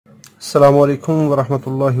Assalamu alaikum wa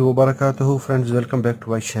rahmatullahi wa barakatuhu. Friends, welcome back to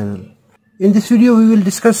my channel. In this video we will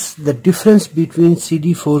discuss the difference between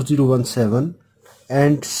CD4017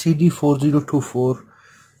 and CD4024.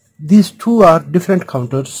 These two are different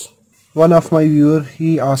counters. One of my viewer,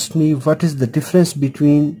 he asked me what is the difference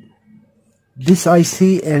between this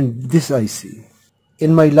IC and this IC.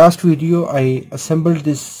 In my last video I assembled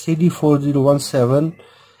this CD4017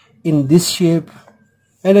 in this shape,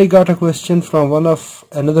 and I got a question from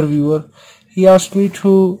another viewer. He asked me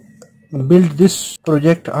to build this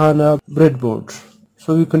project on a breadboard.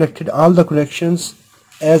 So we connected all the connections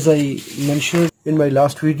as I mentioned in my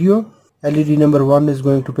last video. LED number 1 is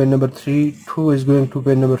going to pin number 3, 2 is going to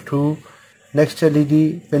pin number 2, next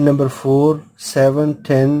LED pin number 4, 7,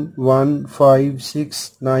 10, 1, 5,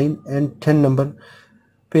 6, 9 and 10 number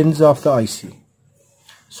pins of the IC.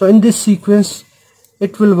 So in this sequence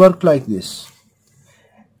it will work like this.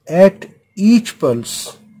 At each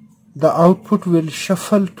pulse, the output will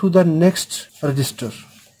shuffle to the next register.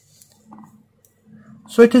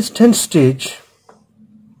 So it is 10 stage,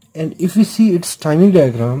 and if we see its timing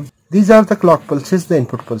diagram, these are the clock pulses, the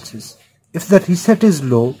input pulses. If the reset is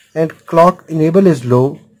low and clock enable is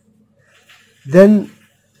low, then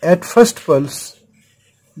at first pulse,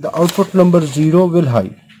 the output number 0 will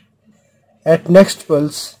high. At next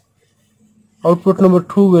pulse, output number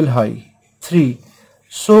 2 will high, 3.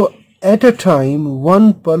 So at a time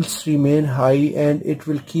one pulse remain high and it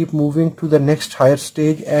will keep moving to the next higher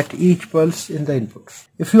stage at each pulse in the input.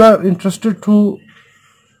 If you are interested to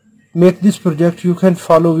make this project, you can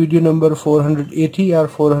follow video number 480 or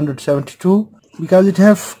 472, because it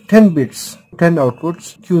have 10 bits, 10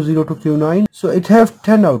 outputs, Q0 to Q9. So it have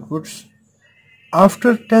 10 outputs.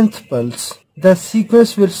 After 10th pulse, the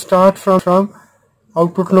sequence will start from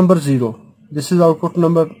output number 0. This is output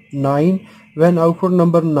number 9. When output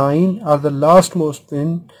number 9 or the last most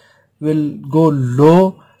pin will go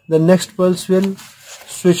low, the next pulse will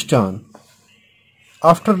switch on.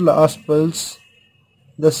 After last pulse,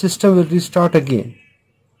 the system will restart again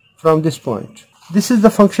from this point. This is the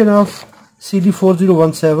function of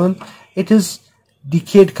CD4017. It is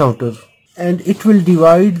decade counter and it will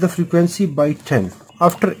divide the frequency by 10.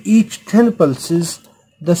 After each 10 pulses,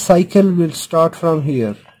 the cycle will start from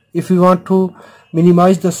here. If we want to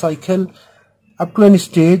minimize the cycle up to any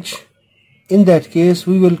stage, in that case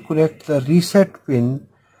we will connect the reset pin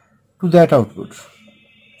to that output.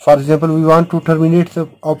 For example, we want to terminate the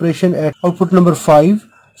operation at output number 5,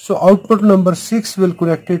 so output number 6 will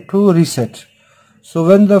connect it to reset. So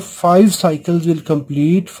when the 5 cycles will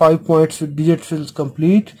complete, 5 points with digits will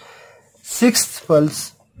complete, 6th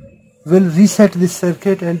pulse will reset this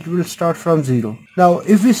circuit and it will start from 0. Now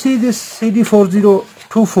if we see this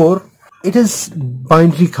CD4024, it is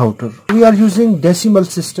binary counter. We are using decimal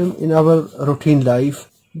system in our routine life.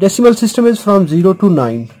 Decimal system is from 0 to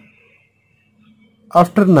 9.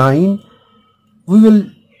 After 9, we will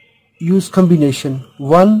use combination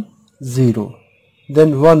 1, 0,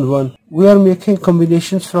 then 1, 1. We are making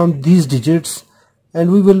combinations from these digits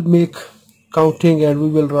and we will make counting and we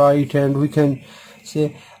will write and we can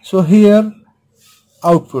say. So here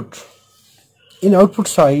output. In output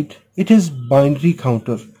side, it is binary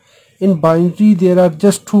counter. In binary there are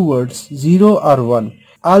just two words, 0 or 1.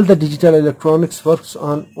 All the digital electronics works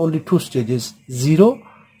on only two stages, 0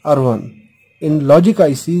 or 1. In logic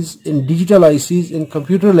ICs, in digital ICs, in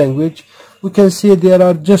computer language, we can say there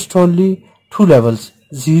are just only two levels,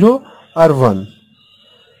 0 or 1.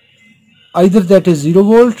 Either that is 0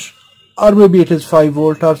 volt or maybe it is 5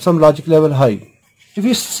 volt or some logic level high. If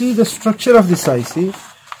you see the structure of this IC,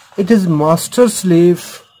 it is master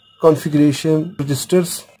slave configuration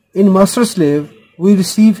registers. In master slave, we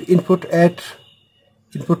receive input at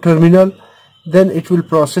input terminal, then it will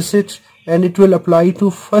process it and it will apply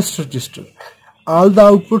to first register. All the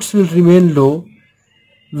outputs will remain low.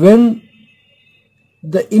 When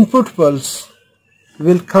the input pulse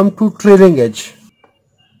will come to trailing edge,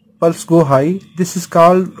 pulse go high, this is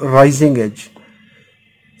called rising edge.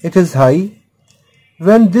 It is high.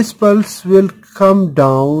 When this pulse will come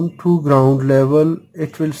down to ground level,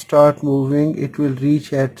 it will start moving, it will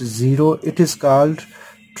reach at 0, it is called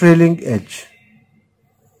trailing edge.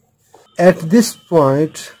 At this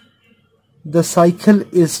point, the cycle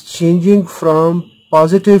is changing from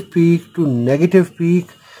positive peak to negative peak,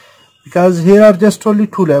 because here are just only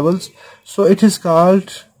two levels, so it is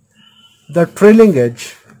called the trailing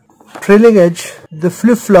edge. Trailing edge, the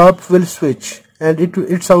flip-flop will switch and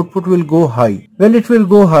its output will go high. When it will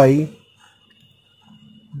go high,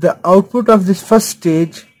 the output of this first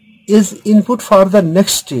stage is input for the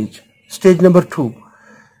next stage, stage number 2.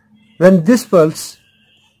 When this pulse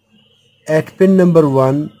at pin number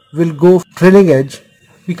 1 will go trailing edge,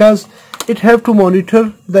 because it have to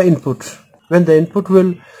monitor the input. When the input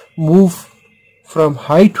will move from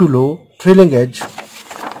high to low, trailing edge,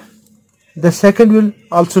 the second will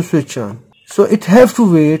also switch on. So it have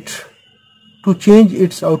to wait to change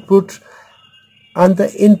its output on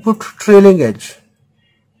the input trailing edge.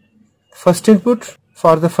 First input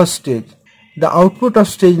for the first stage. The output of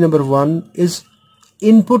stage number 1 is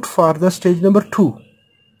input for the stage number 2.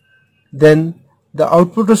 Then the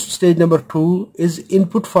output of stage number 2 is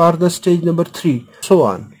input for the stage number 3, so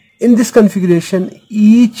on. In this configuration,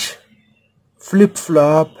 each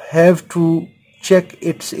flip-flop have to check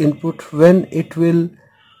its input. When it will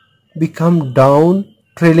become down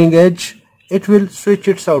trailing edge, it will switch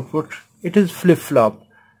its output. It is flip-flop.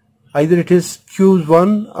 Either it is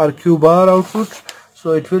Q1 or Q bar output,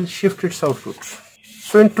 so it will shift its output.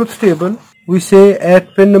 So in truth table, we say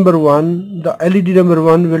at pin number 1, the LED number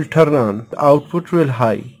 1 will turn on, the output will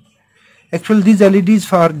high. Actually, these LEDs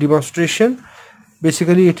for demonstration.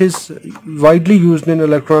 Basically, it is widely used in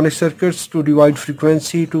electronic circuits to divide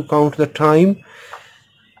frequency, to count the time.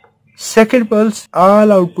 Second pulse, all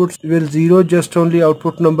outputs will 0, just only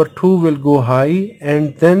output number 2 will go high,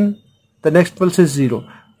 and then the next pulse is 0,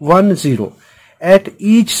 1, 0. At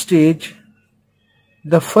each stage,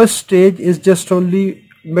 the first stage is just only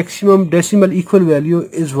maximum decimal equal value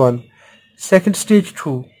is 1. Second stage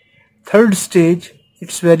 2. Third stage,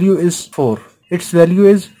 its value is 4. Its value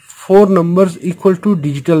is 4 numbers equal to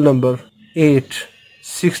digital number 8,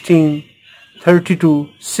 16, 32,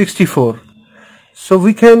 64. So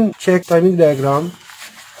we can check timing diagram.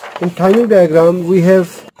 In timing diagram, we have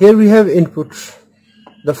inputs.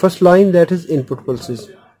 The first line, that is input pulses,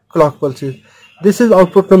 clock pulses. This is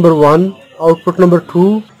output number 1, output number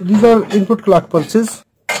 2. These are input clock pulses.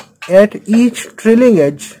 At each trailing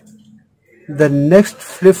edge, the next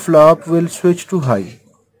flip-flop will switch to high.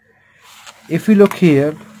 If we look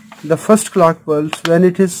here, the first clock pulse, when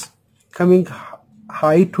it is coming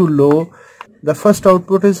high to low, the first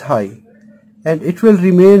output is high, and it will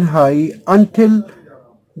remain high until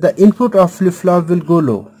the input of flip-flop will go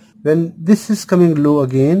low. When this is coming low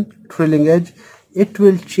again, trailing edge, it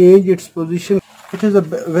will change its position. It is a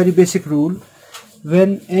very basic rule.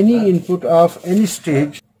 When any input of any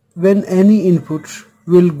stage, when any input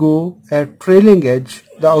will go at trailing edge,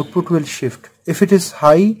 the output will shift. If it is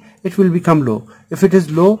high, it will become low. If it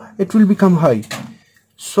is low, it will become high.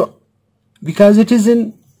 So because it is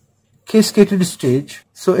in cascaded stage,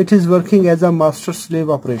 so it is working as a master-slave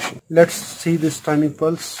operation. Let's see this timing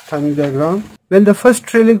pulse, timing diagram. When the first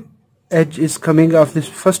trailing edge is coming of this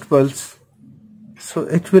first pulse, so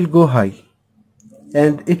it will go high,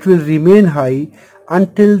 and it will remain high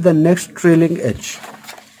until the next trailing edge.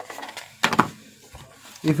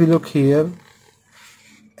 If you look here,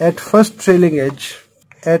 at first trailing edge,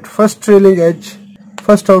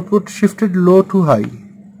 first output shifted low to high.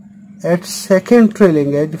 At second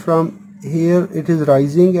trailing edge, from here it is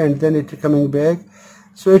rising and then it is coming back,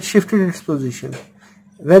 so it shifted its position.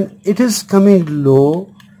 When it is coming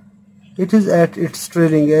low, it is at its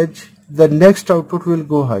trailing edge, the next output will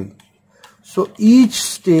go high. So each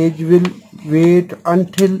stage will wait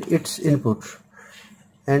until its input,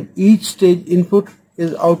 and each stage input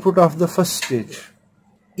is output of the first stage.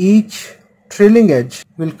 Each trailing edge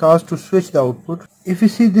will cause to switch the output. If you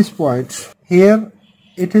see this point here,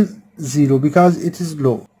 it is 0 because it is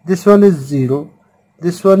low. This one is 0,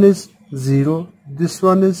 this one is 0, this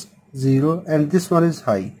one is 0, and this one is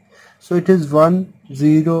high. So it is 1,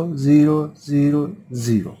 0, 0, 0,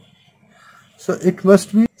 0. So it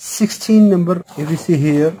must be 16 number. If you see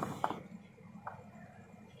here,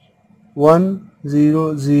 1,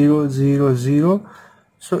 0, 0, 0, 0.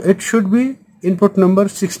 So it should be input number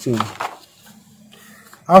 16.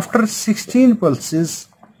 After 16 pulses,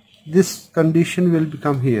 this condition will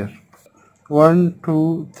become here. 1,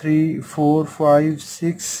 2, 3, 4, 5,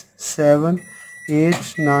 6, 7,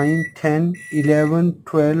 8, 9, 10, 11,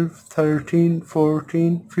 12, 13,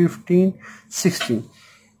 14, 15, 16.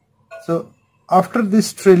 So after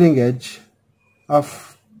this trailing edge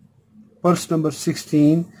of pulse number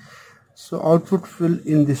 16, so output will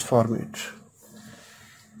in this format.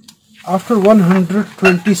 After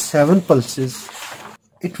 127 pulses,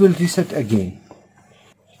 it will reset again.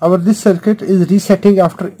 This circuit is resetting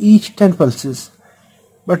after each 10 pulses,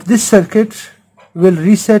 but this circuit will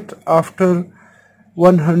reset after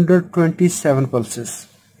 127 pulses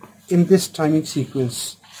in this timing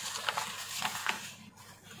sequence.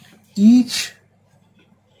 Each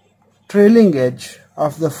trailing edge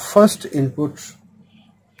of the first input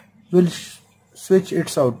will switch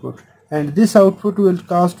its output, and this output will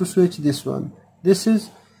cause to switch this one. This is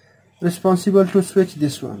responsible to switch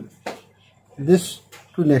this one, this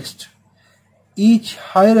to next. Each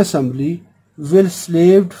higher assembly will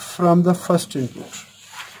slaved from the first input.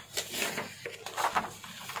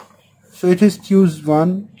 So it is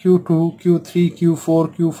Q1, Q2, Q3, Q4,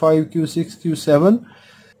 Q5, Q6, Q7.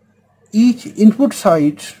 Each input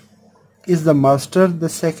side is the master, the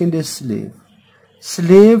second is slave.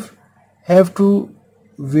 Slave have to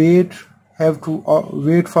wait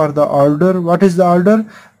for the order. What is the order?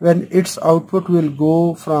 When its output will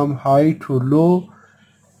go from high to low,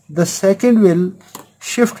 the second will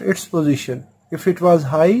shift its position. If it was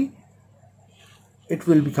high, it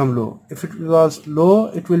will become low. If it was low,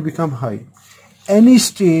 it will become high. Any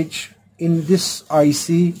stage in this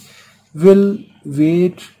IC will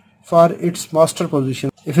wait for its master position.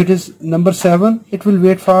 If it is number 7, it will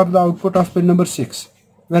wait for the output of pin number 6.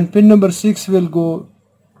 When pin number 6 will go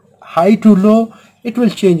high to low, it will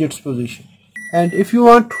change its position. And if you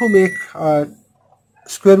want to make a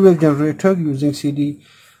square wave generator using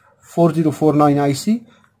CD4049 IC,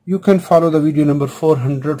 you can follow the video number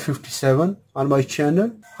 457 on my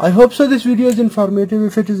channel. I hope so this video is informative.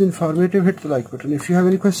 If it is informative, hit the like button. If you have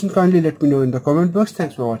any question, kindly let me know in the comment box.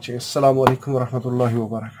 Thanks for watching. Assalamu alaikum wa rahmatullahi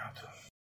wa barakatuh.